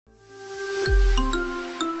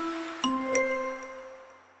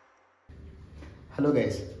Hello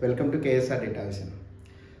guys, welcome to KSR Datavizon.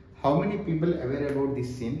 How many people aware about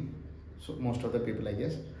this scene? So most of the people, I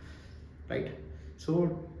guess, right?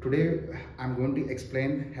 So today I'm going to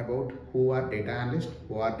explain about who are data analysts,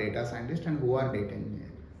 who are data scientists, and who are data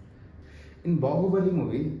engineers. In Bahubali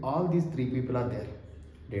movie, all these three people are there: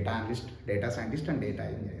 data analyst, data scientist, and data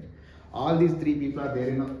engineer. All these three people are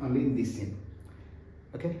there only in this scene.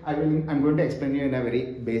 Okay, I'm going to explain you in a very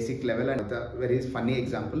basic level and with a very funny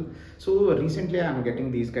example. So recently I'm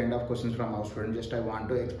getting these kind of questions from our students. Just I want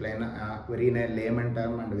to explain very in a layman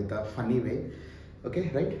term and with a funny way.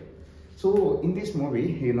 Okay, right? So in this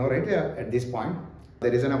movie, you know, right, at this point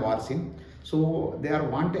there is a war scene. So they are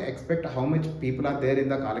want to expect how much people are there in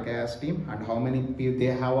the KSR team and how many people they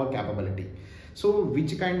have a capability. So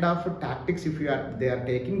which kind of tactics they are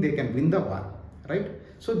taking, they can win the war, right?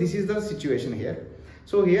 So this is the situation here.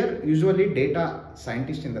 So here usually data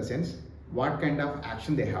scientist, in the sense what kind of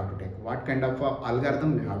action they have to take, what kind of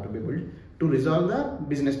algorithm we have to be built to resolve the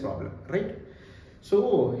business problem, right?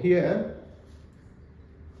 So here,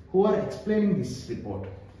 who are explaining this report?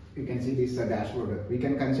 You can see this dashboard. We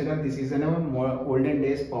can consider this is a more olden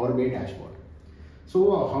days Power BI dashboard.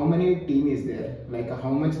 So how many team is there? Like how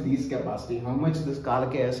much this capacity, how much this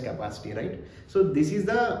KSR capacity, right? So this is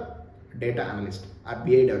the data analyst or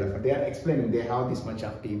BI developer. They are explaining they have this much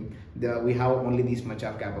of team, we have only this much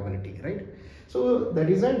of capability, right? So that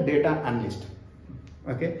is a data analyst,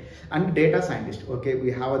 okay? And data scientist, okay,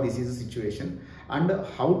 we have this is a situation and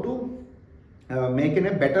how to make in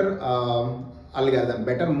a better algorithm,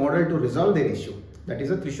 better model to resolve their issue. That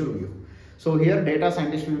is a Trishul view. So here data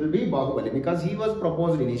scientist will be Bahubali because he was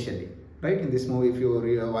proposed initially, right? In this movie, if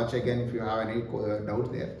you watch again, if you have any doubts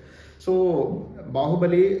there. So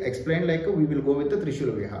Bahubali explained like we will go with the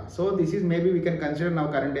Trishul Viha. So this is maybe we can consider now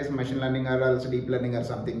current days machine learning or also deep learning or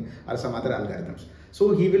something or some other algorithms.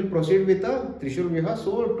 So he will proceed with the Trishul Viha.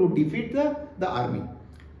 So to defeat the army,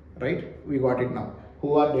 right? We got it now.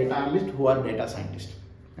 Who are data analyst? Who are data scientist?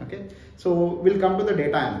 Okay. So we'll come to the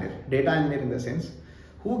data engineer. Data engineer in the sense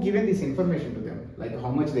who given this information to them, like how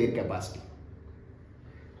much their capacity,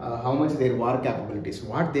 how much their war capabilities,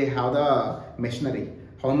 what they have the machinery,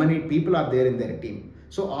 how many people are there in their team.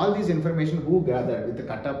 So all these information who gathered with the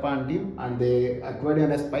Kattappa team and they acquired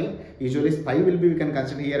on a spy. Usually spy will be, we can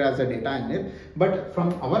consider here as a data engineer. But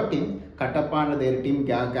from our team, Kattappa and their team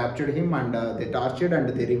captured him and they tortured and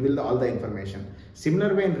they revealed all the information.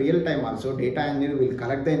 Similar way in real time also, data engineer will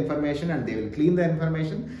collect the information and they will clean the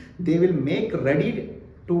information. They will make ready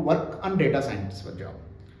to work on data science for job.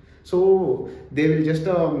 So they will just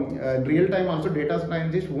real time also data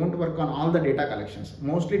scientists won't work on all the data collections.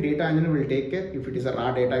 Mostly data engineer will take care. If it is a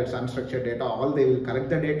raw data, it's unstructured data, all they will collect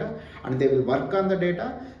the data and they will work on the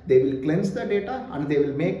data. They will cleanse the data and they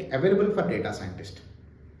will make available for data scientist,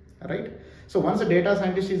 right? So once a data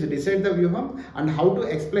scientist is decide the view and how to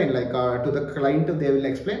explain, like to the client, they will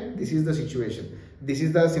explain this is the situation, this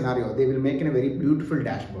is the scenario. They will make in a very beautiful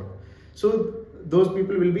dashboard. So those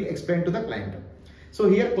people will be explained to the client. So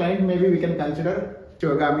here client, maybe we can consider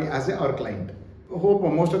Shivagami as our client. Hope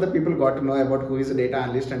most of the people got to know about who is a data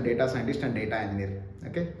analyst and data scientist and data engineer.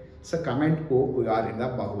 Okay. So comment who you are in the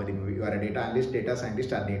Bahubali movie. You are a data analyst, data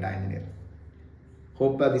scientist or data engineer.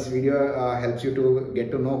 Hope this video helps you to get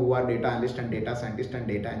to know who are data analyst and data scientist and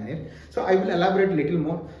data engineer. So I will elaborate a little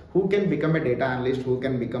more who can become a data analyst, who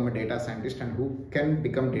can become a data scientist and who can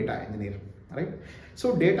become data engineer, right?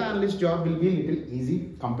 So data analyst job will be a little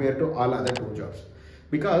easy compared to all other two jobs.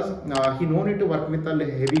 Because he no need to work with a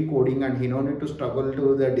heavy coding and he no need to struggle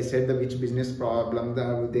to decide which business problem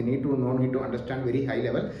they need to no need to understand very high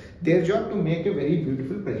level. Their job to make a very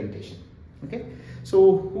beautiful presentation. Okay,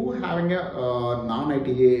 so who having a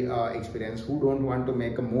non-IT experience, who don't want to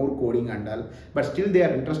make a more coding and all, but still they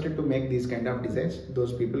are interested to make these kind of designs,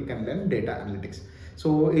 those people can learn data analytics.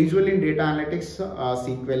 So usually in data analytics,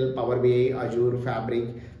 SQL, Power BI, Azure,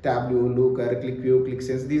 Fabric, Tableau, Looker, ClickView,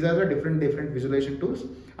 ClickSense, these are the different visualization tools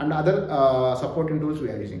and other supporting tools we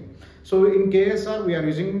are using. So in KSR, we are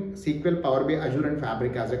using SQL, Power BI, Azure and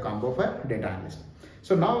Fabric as a combo for data analyst.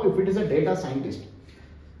 So now if it is a data scientist,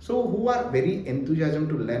 so who are very enthusiasm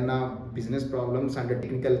to learn business problems and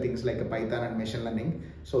technical things like Python and machine learning.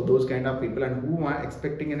 So those kind of people and who are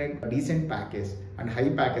expecting in a decent package and high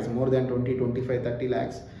package more than 20, 25, 30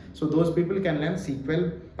 lakhs. So those people can learn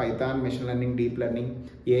SQL, Python, machine learning, deep learning,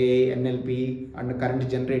 AI, NLP and current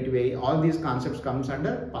generative AI. All these concepts comes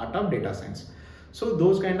under part of data science. So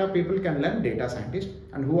those kind of people can learn data scientist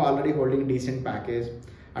and who already holding decent package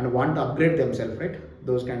and want to upgrade themselves, right?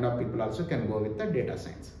 Those kind of people also can go with the data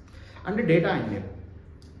science. And the data engineer.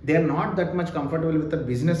 they are not that much comfortable with the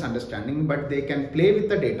business understanding, but they can play with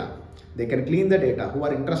the data, they can clean the data, who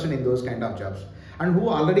are interested in those kind of jobs, and who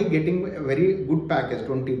already getting a very good package,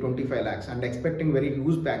 20-25 lakhs, and expecting very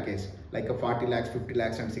huge package like a 40 lakhs, 50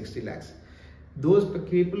 lakhs and 60 lakhs. Those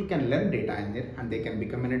people can learn data engineer and they can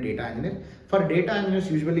become a data engineer. For data engineers,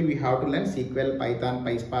 usually we have to learn SQL, Python,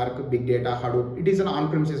 PySpark, big data, Hadoop. It is an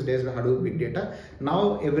on-premises days Hadoop, big data.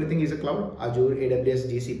 Now everything is a cloud, Azure, AWS,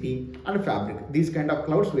 GCP and Fabric. These kind of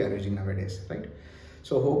clouds we are using nowadays, right?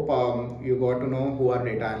 So hope you got to know who are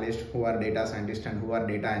data analysts, who are data scientists and who are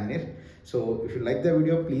data engineers. So if you like the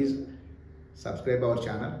video, please subscribe our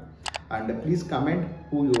channel. And please comment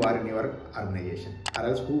who you are in your organization, or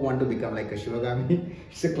else who want to become like a Shivagami,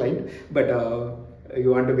 it's a client, but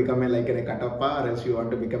you want to become like a Katappa, or else you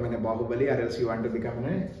want to become a Bahubali, or else you want to become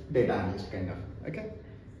a data analyst kind of. Okay,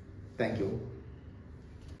 thank you.